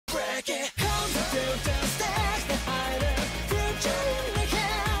break it. Come to the stage behind it. Future in the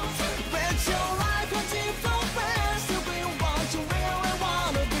hands. Bet your life on deep flow fast. To be what you really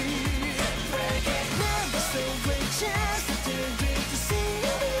wanna be. Break it. Never still great chance to do it. To see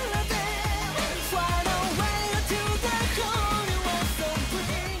you feel a day. Find a way to the core. You want some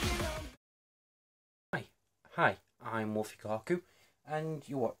bringing on. Hi, I'm Wolfie Kahaku, and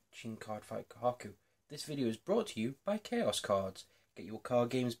you're watching Cardfight Kahaku. This video is brought to you by Chaos Cards. Get your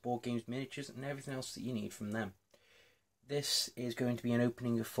card games, board games, miniatures, and everything else that you need from them. This is going to be an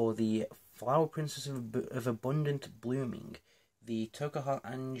opening for the Flower Princess of Abundant Blooming, the Tokuha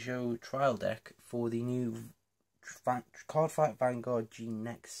Anjo trial deck for the new Cardfight Vanguard G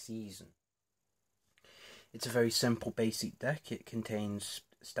next season. It's a very simple basic deck. It contains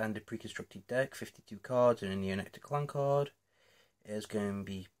standard pre-constructed deck, 52 cards, and a nectar clan card. There's going to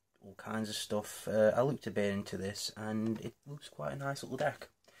be all kinds of stuff. I looked a bit into this, and it looks quite a nice little deck.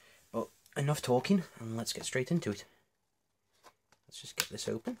 But enough talking, and let's get straight into it. Let's just get this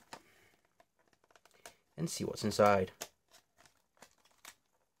open and see what's inside.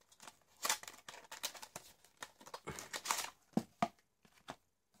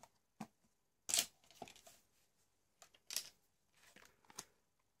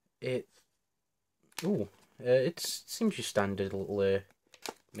 It seems your standard little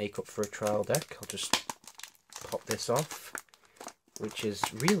makeup for a trial deck. I'll just pop this off, which is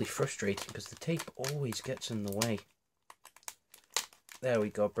really frustrating because the tape always gets in the way. There we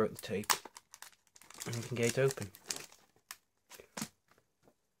go, broke the tape, and we can get it open.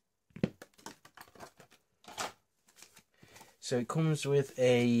 So it comes with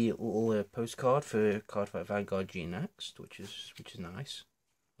a little postcard for Cardfight Vanguard G Next, which is nice.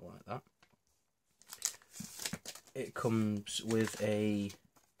 I like that. It comes with a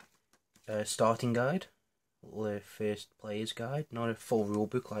starting guide, a first player's guide, not a full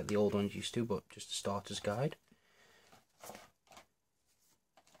rulebook like the old ones used to, but just a starter's guide.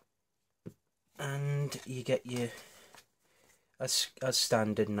 And you get your, as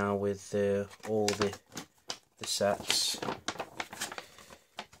standard now with all the sets,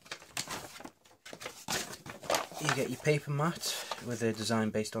 you get your paper mat with a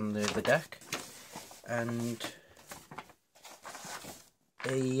design based on the deck, and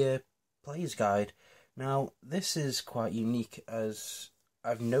a player's guide. Now this is quite unique, as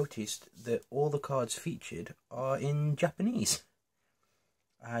I've noticed that all the cards featured are in Japanese.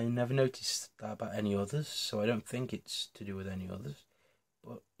 I never noticed that about any others, so I don't think it's to do with any others,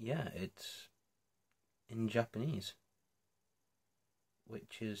 but yeah, it's in Japanese,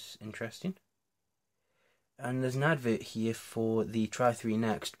 which is interesting. And there's an advert here for the Try 3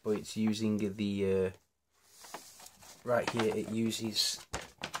 Next, but it's using the right here, it uses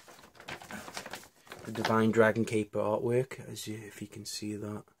the Divine Dragon Caper artwork, if you can see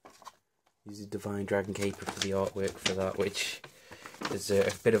that. Uses Divine Dragon Caper for the artwork for that, which is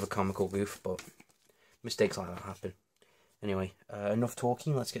a bit of a comical goof, but mistakes like that happen. Anyway, enough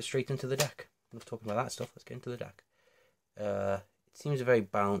talking, let's get straight into the deck. Enough talking about that stuff, let's get into the deck. It seems a very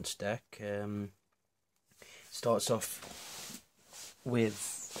balanced deck. Starts off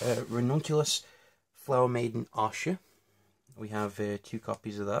with Ranunculus Flower Maiden Asha. We have 2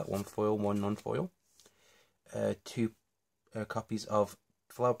 copies of that, 1 foil, 1 non-foil. 2 copies of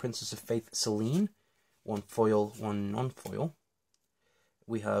Flower Princess of Faith Celine, 1 foil, 1 non-foil.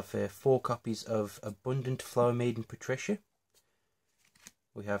 We have 4 copies of Abundant Flower Maiden Patricia.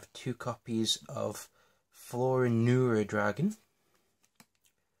 We have 2 copies of Florinura Dragon.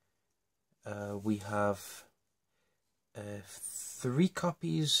 We have 3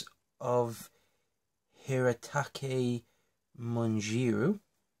 copies of Hiratake Monjiru.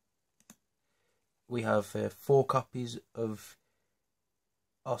 We have 4 copies of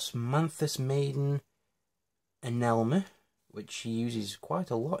Osmanthus Maiden Enelma, which she uses quite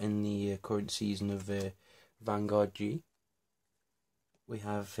a lot in the current season of Vanguard G. We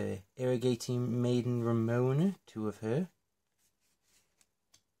have Irrigating Maiden Ramona, 2 of her.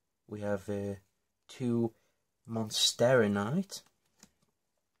 We have 2 Monstera Knight,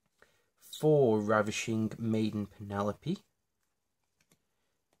 4 Ravishing Maiden Penelope,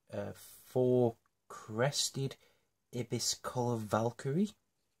 4 Crested Ibis Color Valkyrie,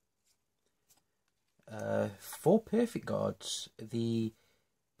 4 Perfect Guards, the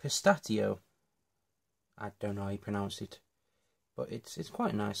Pistachio, I don't know how you pronounce it, but it's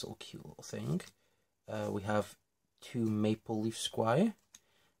quite a nice little cute little thing. We have 2 Maple Leaf Squire,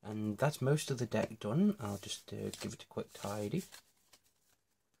 and that's most of the deck done. I'll just give it a quick tidy.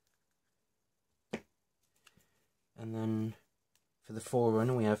 And then for the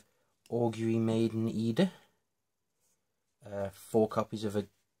Forerunner we have Augury Maiden Ida, 4 copies of a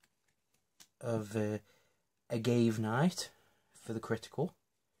of A Gave Night for the critical.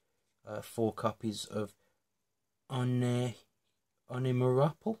 4 copies of Onemarapple.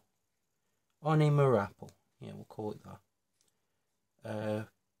 Yeah, we'll call it that.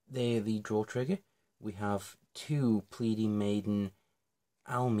 They're the draw trigger. We have 2 Pleading Maiden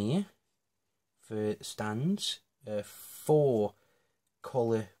Almir for stands, 4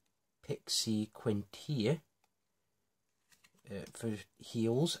 Colour Pixie Quintia for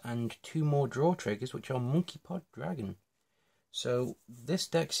heals, and 2 more draw triggers, which are Monkey Pod Dragon. So this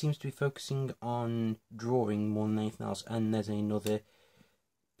deck seems to be focusing on drawing more than anything else, and there's another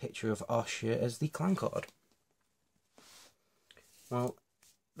picture of Osher as the clan card. Well,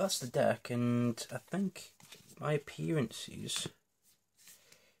 that's the deck, and I think my appearances,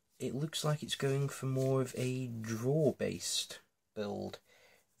 it looks like it's going for more of a draw-based build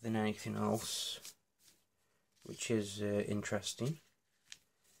than anything else, which is interesting.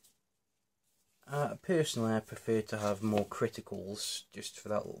 Personally, I prefer to have more criticals, just for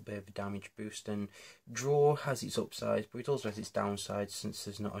that little bit of a damage boost, and draw has its upsides, but it also has its downsides, since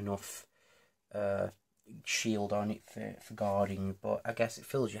there's not enough shield on it for guarding, but I guess it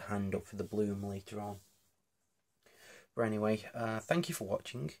fills your hand up for the bloom later on. But anyway, thank you for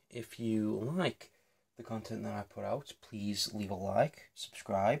watching. If you like the content that I put out, please leave a like,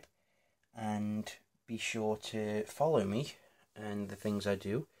 subscribe, and be sure to follow me and the things I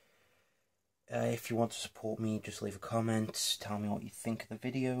do. If you want to support me, just leave a comment, tell me what you think of the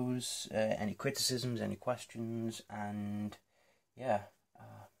videos, any criticisms, any questions, and yeah.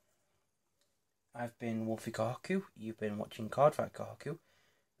 I've been Wolfie Kahaku, you've been watching Cardfight Kahaku,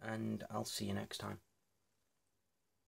 and I'll see you next time.